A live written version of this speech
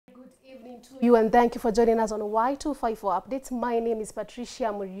evening to you, and thank you for joining us on Y254 Updates. My name is Patricia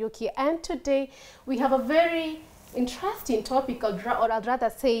Muriuki, and today we have a very interesting topic, or I'd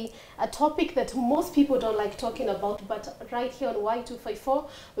rather say a topic that most people don't like talking about, but right here on Y254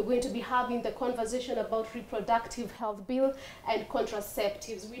 we're going to be having the conversation about reproductive health bill and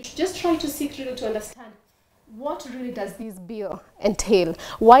contraceptives. We just try to seek really to understand what really does this bill entail?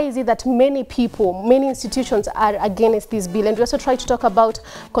 Why is it that many people, many institutions are against this bill? And we also try to talk about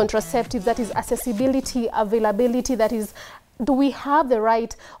contraceptives, that is accessibility, availability, that is, do we have the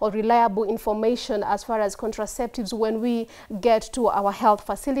right or reliable information as far as contraceptives when we get to our health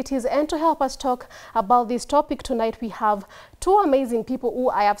facilities? And to help us talk about this topic tonight, we have two amazing people who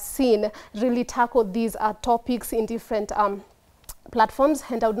I have seen really tackle these topics in different platforms,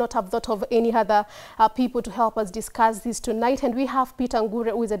 and I would not have thought of any other people to help us discuss this tonight. And we have Peter Ngure,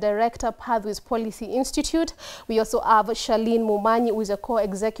 who is a director, Pathways Policy Institute. We also have Charlene Mumanyi, who is a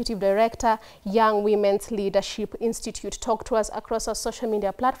co-executive director, Young Women's Leadership Institute. Talk to us across our social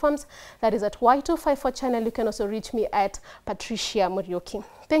media platforms. That is at Y254 channel. You can also reach me at Patricia Muriuki.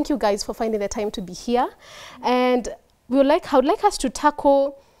 Thank you guys for finding the time to be here. And I would like us to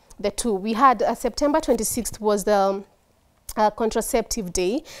tackle the two. We had September 26th was the Contraceptive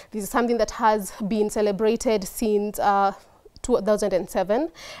Day. This is something that has been celebrated since 2007,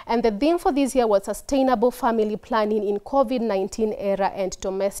 and the theme for this year was sustainable family planning in COVID-19 era and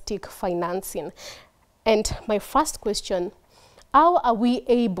domestic financing. And my first question, how are we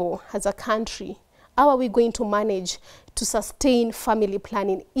able as a country, how are we going to manage to sustain family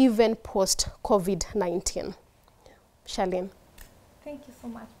planning even post COVID-19? Charlene. Thank you so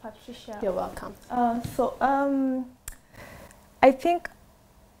much, Patricia. You're welcome. I think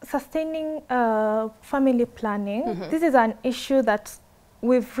sustaining family planning, this is an issue that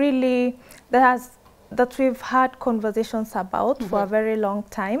we've had conversations about for a very long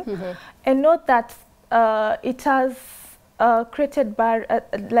time, and note that it has created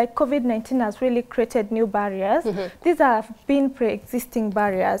like COVID-19 has really created new barriers. These have been pre-existing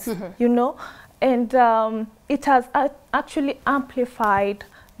barriers, you know, and it has actually amplified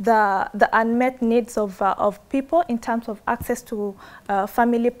the unmet needs of people in terms of access to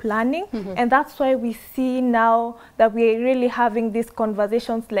family planning. And that's why we see now that we're really having these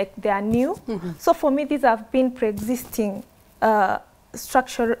conversations like they are new. So for me, these have been pre-existing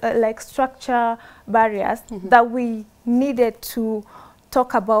structure barriers that we needed to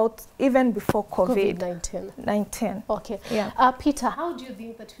talk about even before COVID-19. Okay. Yeah. Peter, how do you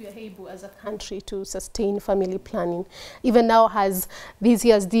think that we are able as a country to sustain family planning? Even now, as this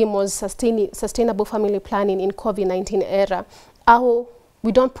year's theme was sustainable family planning in COVID-19 era, how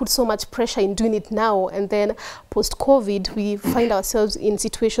we don't put so much pressure in doing it now, and then post-COVID, we find ourselves in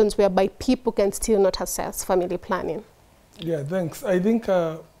situations whereby people can still not access family planning? Yeah, thanks. I think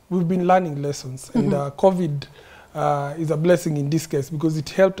we've been learning lessons, and COVID is a blessing in this case because it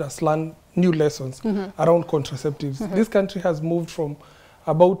helped us learn new lessons around contraceptives. This country has moved from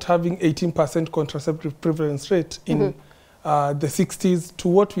about having 18% contraceptive prevalence rate in the 60s to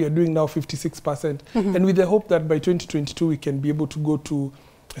what we are doing now, 56%. And with the hope that by 2022 we can be able to go to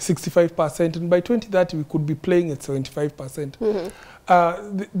 65%, and by 2030 we could be playing at 75%.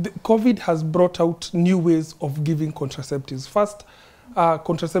 The COVID has brought out new ways of giving contraceptives. First,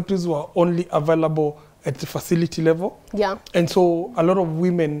 contraceptives were only available at the facility level. Yeah. And so a lot of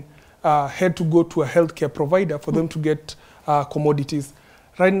women had to go to a healthcare provider for them to get commodities.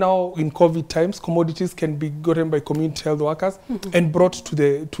 Right now, in COVID times, commodities can be gotten by community health workers and brought to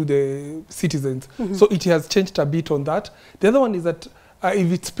the citizens. So it has changed a bit on that. The other one is that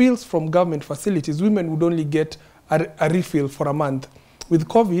if it spills from government facilities, women would only get a refill for a month. With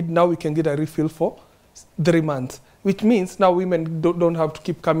COVID, now we can get a refill for 3 months. Which means now women don't have to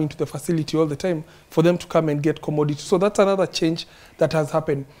keep coming to the facility all the time for them to come and get commodities. So that's another change that has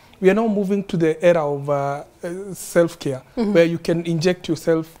happened. We are now moving to the era of self-care, where you can inject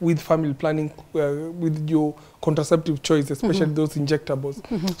yourself with family planning, with your contraceptive choice, especially those injectables.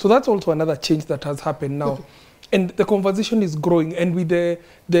 So that's also another change that has happened now. And the conversation is growing, and with the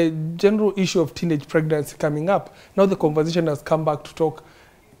general issue of teenage pregnancy coming up, now the conversation has come back to talk,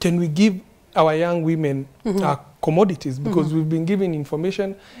 can we give our young women commodities, because we've been giving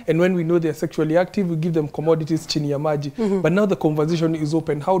information, and when we know they're sexually active, we give them commodities chini ya maji. But now the conversation is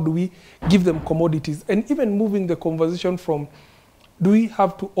open. How do we give them commodities? And even moving the conversation from, do we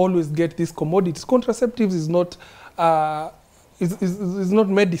have to always get these commodities? Contraceptives is not is not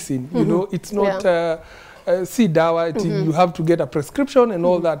medicine. You know, it's not you have to get a prescription and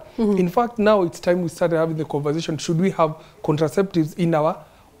all that. In fact, now it's time we started having the conversation, should we have contraceptives in our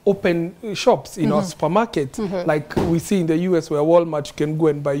open shops in our supermarkets, like we see in the US where Walmart, you can go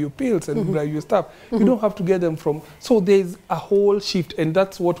and buy your pills and buy your stuff. You don't have to get them from. So there's a whole shift, and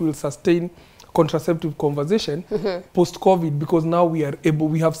that's what will sustain contraceptive conversation post-COVID, because now we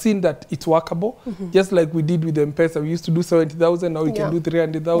have seen that it's workable, just like we did with M-Pesa. We used to do 70,000, now we can do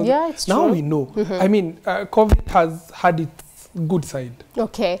 300,000. Yeah, it's now true. we know. I mean, COVID has had its good side.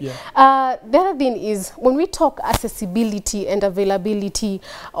 Okay. Yeah. The other thing is, when we talk accessibility and availability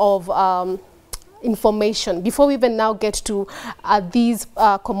of information, before we even now get to these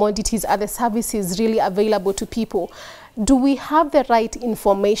commodities, are the services really available to people? Do we have the right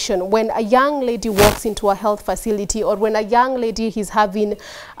information when a young lady walks into a health facility, or when a young lady is having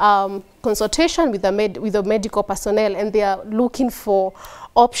consultation with a medical personnel, and they are looking for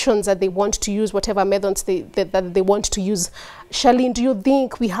options that they want to use, whatever methods that they want to use? Charlene, do you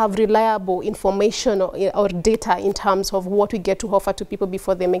think we have reliable information or data in terms of what we get to offer to people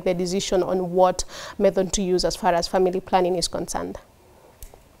before they make the decision on what method to use as far as family planning is concerned?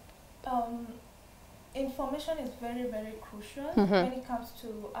 Information is very, very crucial when it comes to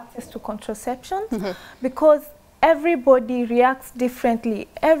access to contraception, because everybody reacts differently.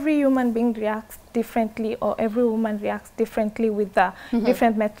 Every human being reacts differently, or every woman reacts differently with the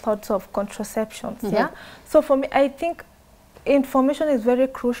different methods of contraception. Yeah. So for me, I think information is very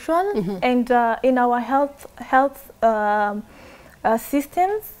crucial, and in our health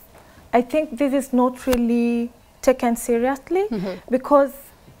systems, I think this is not really taken seriously, because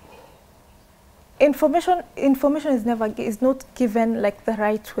information is not given like the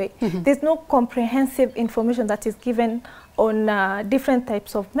right way. There's no comprehensive information that is given on different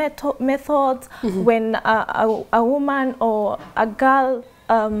types of methods. When a woman or a girl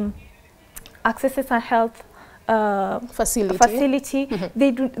accesses a health facility,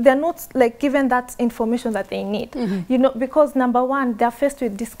 they're not like given that information that they need. You know, because number one, they're faced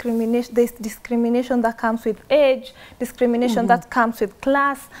with discrimination. There's discrimination that comes with age, discrimination that comes with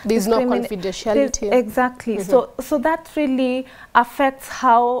class. There's no confidentiality. Exactly. So that really affects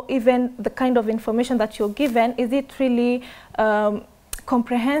how even the kind of information that you're given, is it really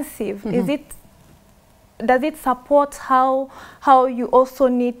comprehensive? Does it support how you also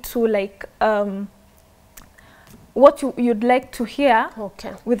need to like what you'd like to hear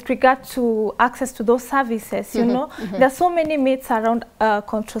with regard to access to those services, you know? There's so many myths around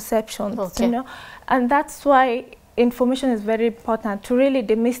contraception, you know? And that's why information is very important, to really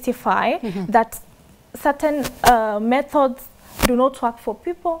demystify that certain methods do not work for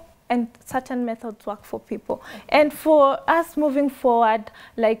people and certain methods work for people. And for us moving forward,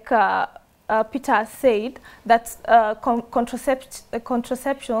 like Peter said, that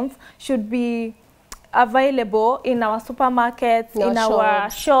contraceptions should be available in our supermarkets, in our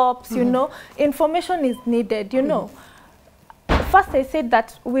shops, you know. Information is needed, you know. First, I said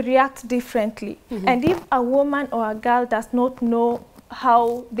that we react differently. And if a woman or a girl does not know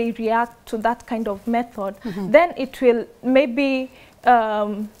how they react to that kind of method, then it will maybe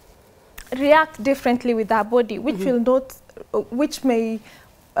react differently with her body, which will not, which may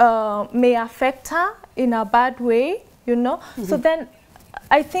affect her in a bad way, you know. So then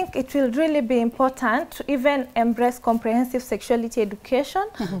I think it will really be important to even embrace comprehensive sexuality education,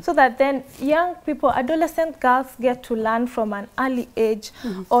 so that then young people, adolescent girls, get to learn from an early age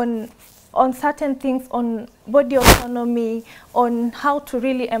on certain things, on body autonomy, on how to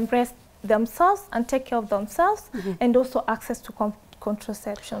really embrace themselves and take care of themselves, and also access to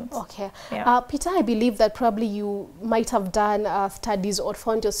contraceptions. Okay. Yeah. Peter, I believe that probably you might have done studies or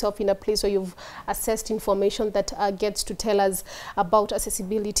found yourself in a place where you've assessed information that gets to tell us about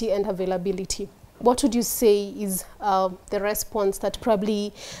accessibility and availability. What would you say is the response that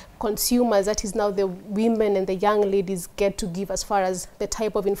probably consumers, that is now the women and the young ladies, get to give as far as the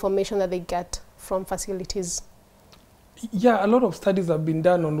type of information that they get from facilities? Yeah, a lot of studies have been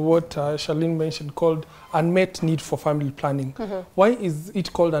done on what Charlene mentioned called unmet need for family planning. Why is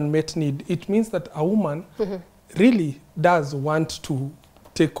it called unmet need? It means that a woman really does want to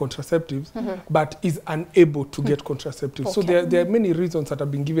take contraceptives, but is unable to get contraceptives. So there are many reasons that have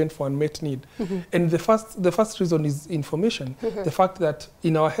been given for unmet need. And the first reason is information. The fact that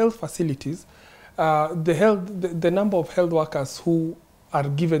in our health facilities, the number of health workers who are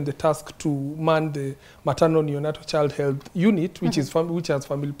given the task to man the maternal neonatal child health unit, which has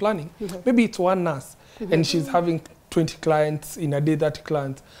family planning. Maybe it's one nurse, and she's having 20 clients in a day, 30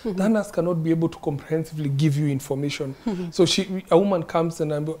 clients. That nurse cannot be able to comprehensively give you information. So a woman comes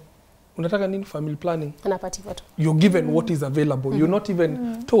and unataka nini family planning? You're given what is available. You're not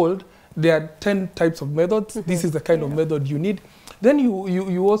even told there are 10 types of methods. This is the kind of method you need. then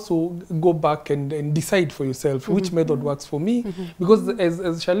you also go back and decide for yourself which method works for me, because as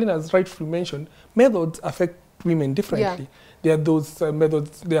Charlene has rightfully mentioned, methods affect women differently. There are those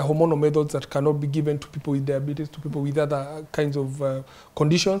methods, there are hormonal methods that cannot be given to people with diabetes, to people with other kinds of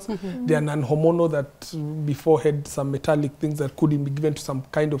conditions. There are non-hormonal that before had some metallic things that couldn't be given to some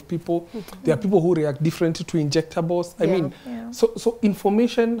kind of people. There are people who react differently to injectables. I mean, so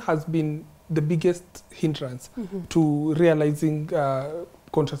information has been the biggest hindrance to realizing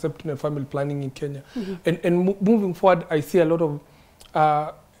contraceptive and family planning in Kenya. And moving forward, I see a lot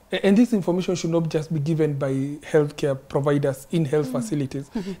of and this information should not just be given by healthcare providers in health facilities.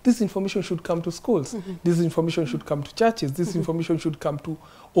 This information should come to schools. This information should come to churches. This information should come to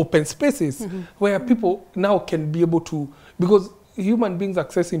open spaces where people now can be able to, because human beings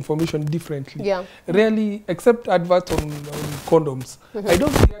access information differently. Rarely, except adverts on condoms. I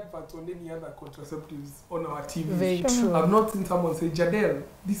don't see adverts on any other contraceptives on our TV. Very true. I've not seen someone say, Jadel,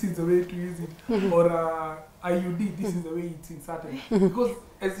 this is the way to use it. Or IUD, this is the way it's inserted. Because,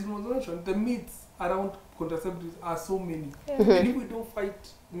 as it was mentioned, the myths around contraceptives are so many. And if we don't fight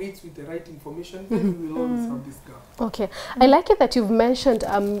myths with the right information, then we will always have this gap. Okay. I like it that you've mentioned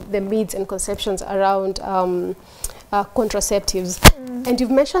the myths and conceptions around contraceptives. And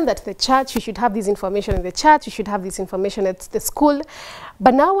you've mentioned that the church, you should have this information in the church, you should have this information at the school.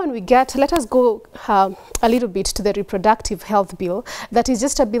 But now when we get, let us go a little bit to the reproductive health bill. That is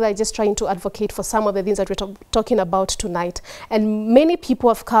just a bill I just trying to advocate for some of the things that we're talking about tonight. And many people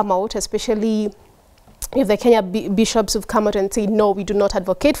have come out, especially if the Kenya bishops have come out and say, no, we do not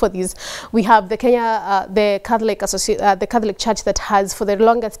advocate for this. We have the Kenya, the Catholic Church that has for the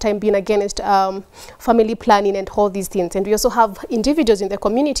longest time been against family planning and all these things. And we also have individuals in the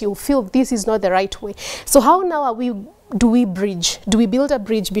community who feel this is not the right way. So how now do we build a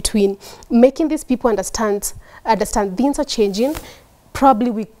bridge between making these people understand things are changing?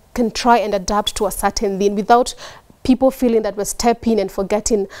 Probably we can try and adapt to a certain thing without people feeling that we're stepping and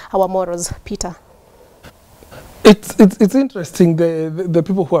forgetting our morals. Peter. It's interesting, the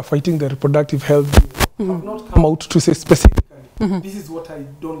people who are fighting the reproductive health bill have not come out to say specifically, this is what I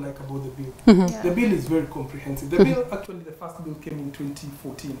don't like about the bill. The bill is very comprehensive. The bill, actually, the first bill came in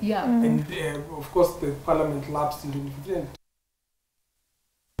 2014. And of course, the parliament lapsed in 2015.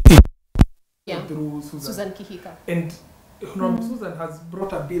 Through Susan Kihika. And Honorable Susan has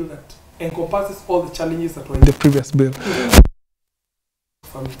brought a bill that encompasses all the challenges that were in the previous bill.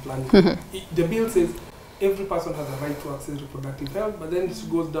 Family planning. The bill says every person has a right to access reproductive health, but then it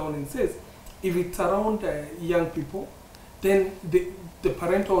goes down and says, if it's around young people, then the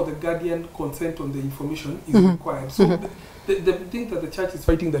parental or the guardian consent on the information is required. So the thing that the church is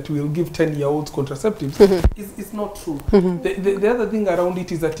fighting that we will give 10-year-olds contraceptives is not true. The other thing around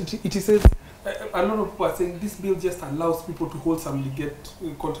it is that it says, a lot of people are saying this bill just allows people to wholesomely get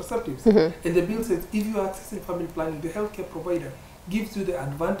contraceptives. And the bill says if you are accessing family planning, the healthcare provider gives you the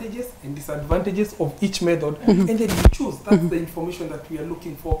advantages and disadvantages of each method, and then you choose. That's the information that we are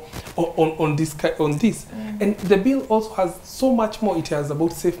looking for on this. And the bill also has so much more. It has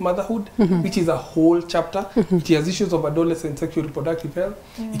about safe motherhood, which is a whole chapter. It has issues of adolescent sexual reproductive health.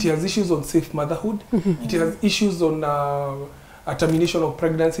 It has issues on safe motherhood. It has issues on a termination of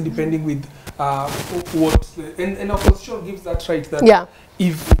pregnancy, depending with and our constitution gives that right that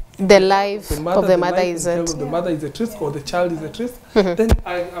if the life of the mother is at risk or the child is at risk, then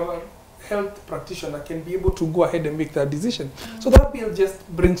our health practitioner can be able to go ahead and make that decision. So that bill just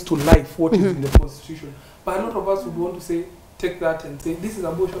brings to life what is in the constitution. But a lot of us would want to say, take that and say, this is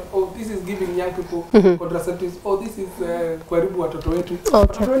abortion, oh, this is giving young people contraceptives, oh, this is kuharibu watoto wetu.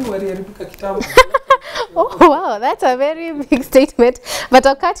 Watoto wenu waliharibika kitambo. Oh, wow, that's a very big statement. But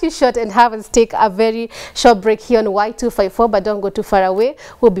I'll cut you short and have us take a very short break here on Y254, but don't go too far away.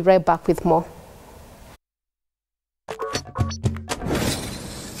 We'll be right back with more.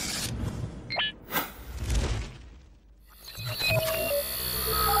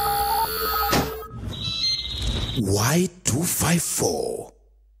 Y254.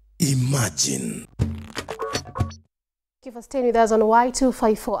 Imagine. Thank you for staying with us on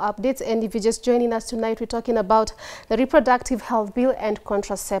Y254 Updates. And if you're just joining us tonight, we're talking about the reproductive health bill and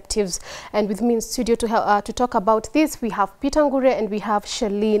contraceptives. And with me in studio to talk about this, we have Peter Ngure and we have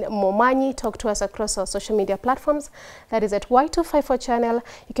Charlene Momanyi. Talk to us across our social media platforms. That is at Y254 channel.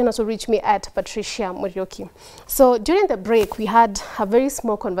 You can also reach me at Patricia Murioki. So during the break, we had a very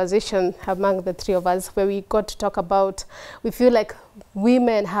small conversation among the three of us where we got to talk about, we feel like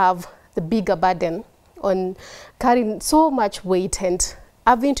women have the bigger burden on carrying so much weight and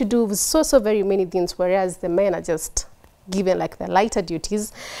having to do with so very many things, whereas the men are just given like the lighter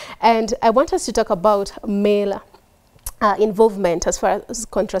duties. And I want us to talk about male involvement as far as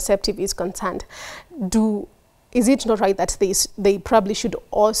contraceptive is concerned, is it not right that they probably should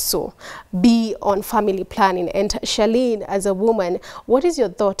also be on family planning? And Charlene, as a woman, what is your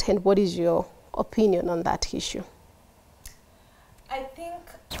thought and what is your opinion on that issue? I think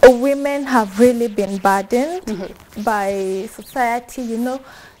women have really been burdened by society, you know,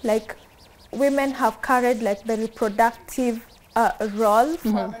 like women have carried like the reproductive role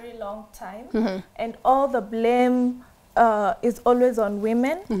for a very long time, and all the blame is always on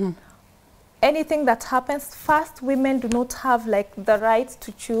women. Anything that happens, first, women do not have like the right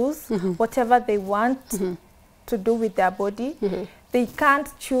to choose whatever they want to do with their body. They can't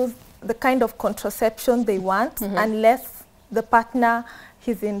choose the kind of contraception they want unless the partner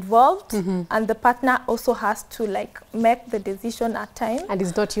is involved, and the partner also has to like make the decision at times. And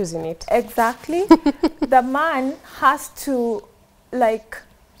is not using it. Exactly. The man has to like,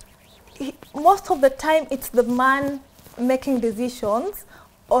 most of the time it's the man making decisions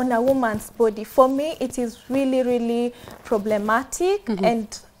on a woman's body. For me, it is really, really problematic,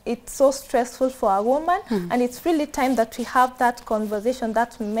 and it's so stressful for a woman, and it's really time that we have that conversation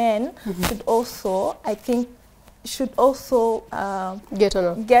that men should also, I think, should also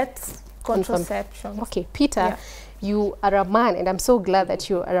get contraception. Okay, Peter, you are a man, and I'm so glad that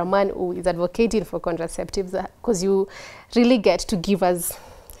you are a man who is advocating for contraceptives, because you really get to give us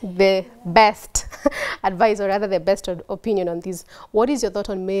the best advice, or rather the best opinion on this. What is your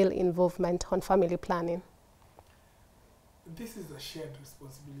thought on male involvement on family planning? This is a shared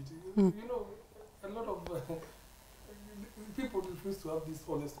responsibility. You know, a lot of people refuse to have these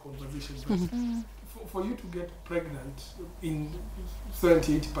honest conversations. For you to get pregnant in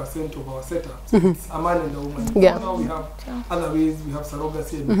 70–80% of our setups, it's a man and a woman. Yeah. Now we have other ways, we have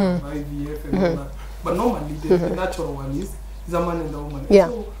surrogacy and we have IVF and all that. But normally the natural one is a man and a woman. Yeah.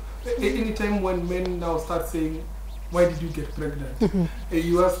 So anytime when men now start saying, why did you get pregnant?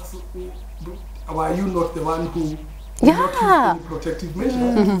 You ask, why are you not the one who not use any protective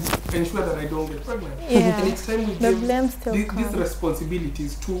measures to ensure that I don't get pregnant? And it's time we give these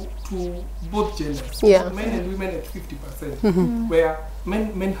responsibilities to both genders. Men and women at 50%, where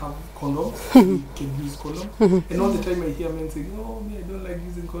men have condoms, we can use condoms, and all the time I hear men saying, oh, me, I don't like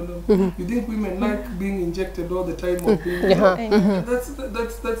using condoms. You think women like being injected all the time? Or being, that's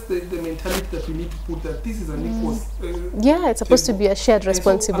the mentality that we need to put, that this is an equal it's supposed to be a shared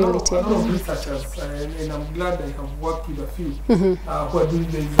responsibility. So a lot of researchers, and I'm glad I have worked with a few who are doing,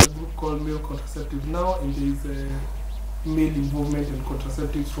 there is a group called Male Contraceptives now, and there is male involvement in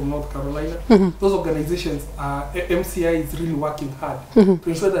contraceptives from North Carolina. Those organizations, MCI is really working hard to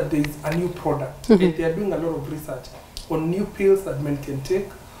ensure that there is a new product, and they are doing a lot of research on new pills that men can take,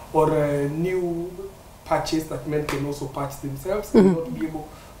 or new patches that men can also patch themselves and not be able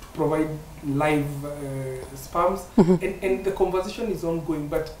to provide live sperms. And the conversation is ongoing,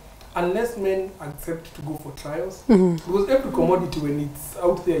 but unless men accept to go for trials, because every commodity, when it's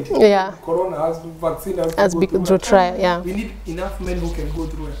out there, corona has, vaccine has to go through a trial. We need enough men who can go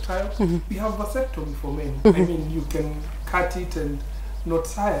through a trial. We have vasectomy for men. I mean, you can cut it and not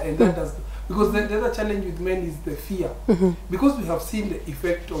sire, and that does, because the other challenge with men is the fear, because we have seen the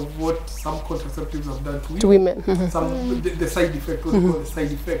effect of what some contraceptives have done to women. Some the side effect, what we call the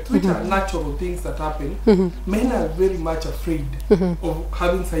side effects, which are natural things that happen. Men are very much afraid of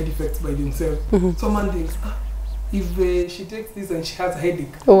having side effects by themselves. Someone thinks, if she takes this and she has a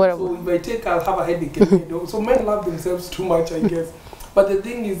headache, so if I take, I'll have a headache. So men love themselves too much, I guess. But the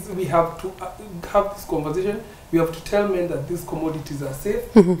thing is, we have to have this conversation. We have to tell men that these commodities are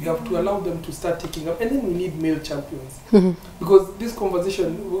safe. We have to allow them to start taking up. And then we need male champions. Because this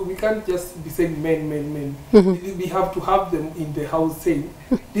conversation, we can't just be saying men. We have to have them in the house saying,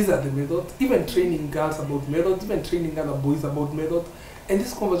 these are the methods. Even training girls about methods, even training other boys about methods. And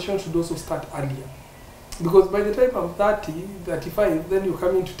this conversation should also start earlier. Because by the time I'm 30, 35, then you're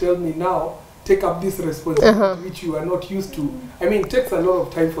coming to tell me now, take up this responsibility which you are not used to. I mean, it takes a lot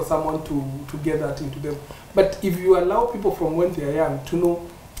of time for someone to get that into them. But if you allow people from when they are young to know,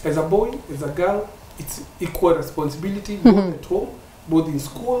 as a boy, as a girl, it's equal responsibility, both at home, both in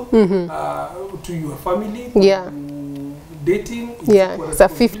school, to your family, to dating. It's a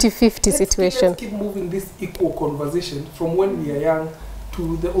 50-50 situation. Let's keep moving this equal conversation from when we are young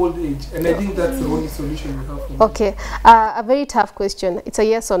to the old age. And I think that's the only solution we have. Okay, a very tough question. It's a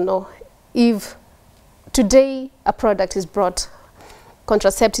yes or no. If today a product is brought,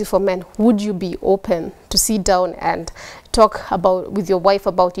 contraceptive for men, would you be open to sit down and talk with your wife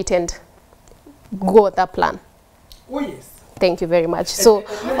about it and go with that plan? Oh yes. Thank you very much. So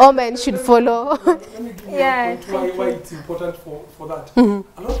all men should follow. Let me give you a point why it's important for that. A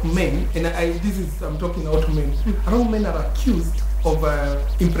lot of men, and I'm talking out to men, a lot of men are accused of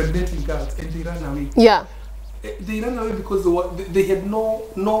impregnating girls and they run away. Yeah. They ran away because they had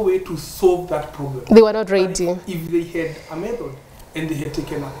no way to solve that problem. They were not ready. If they had a method and they had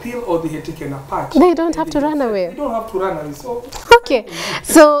taken a pill or they had taken a patch, they don't have to run away. They don't have to run away. So okay.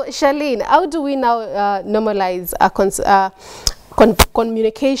 So Charlene, how do we now normalize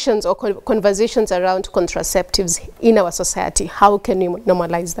communications or conversations around contraceptives in our society? How can we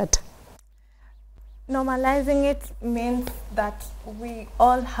normalize that? Normalizing it means that we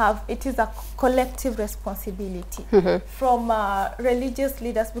all have, it is a collective responsibility from religious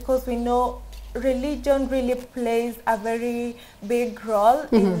leaders, because we know religion really plays a very big role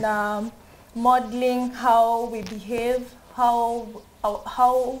in modeling how we behave, how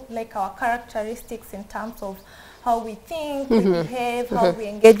like our characteristics in terms of how we think, we behave, how we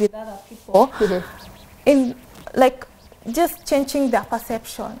engage with other people, in like just changing their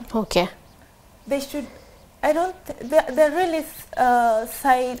perception. Okay. They should, I don't, they're really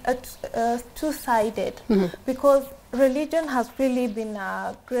two-sided, because religion has really been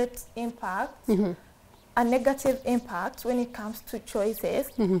a great impact, a negative impact when it comes to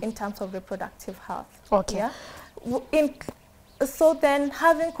choices in terms of reproductive health. Okay. Yeah? So then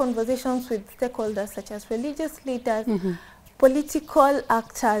having conversations with stakeholders such as religious leaders, political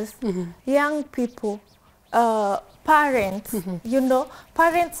actors, young people, parents, you know,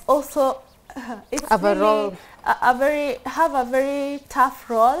 parents also have a very tough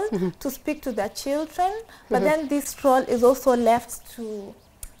role to speak to their children, but then this role is also left to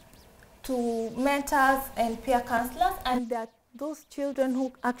mentors and peer counselors, and there are those children who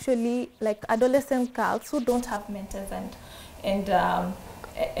actually, like adolescent girls, who don't have mentors and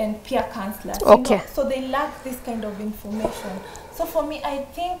peer counselors. Okay. You know? So they lack this kind of information. So for me, I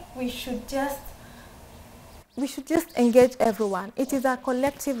think we should just engage everyone. It is a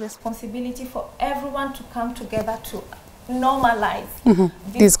collective responsibility for everyone to come together to normalize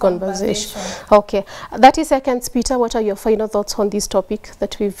this conversation. Okay. That is seconds, Peter. What are your final thoughts on this topic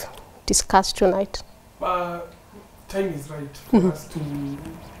that we've discussed tonight? Time is right for us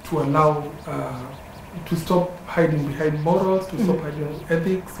to allow to stop hiding behind morals, to stop hiding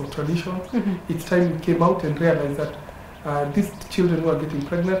ethics or traditions. It's time we came out and realized that these children who are getting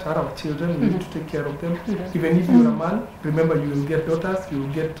pregnant are our children. We need to take care of them. Even if you're a man, remember you will get daughters, you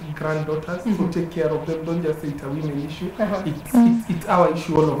will get granddaughters, so take care of them. Don't just say it's a women issue. It's our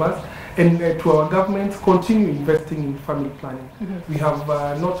issue, all of us. And to our governments, continue investing in family planning. We have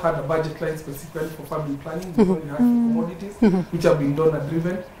not had a budget line specifically for family planning. We only had commodities, which have been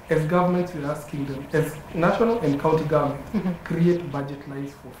donor-driven. As governments, we're asking them, as national and county governments, create budget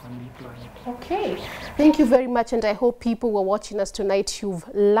lines for family planning. Okay, thank you very much, and I hope people who are watching us tonight, you've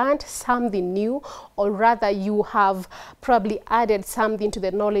learned something new, or rather you have probably added something to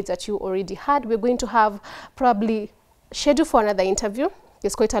the knowledge that you already had. We're going to have probably scheduled for another interview.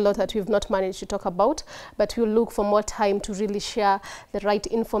 There's quite a lot that we've not managed to talk about, but we'll look for more time to really share the right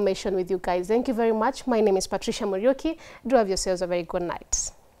information with you guys. Thank you very much. My name is Patricia Murioki. Do have yourselves a very good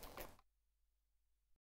night.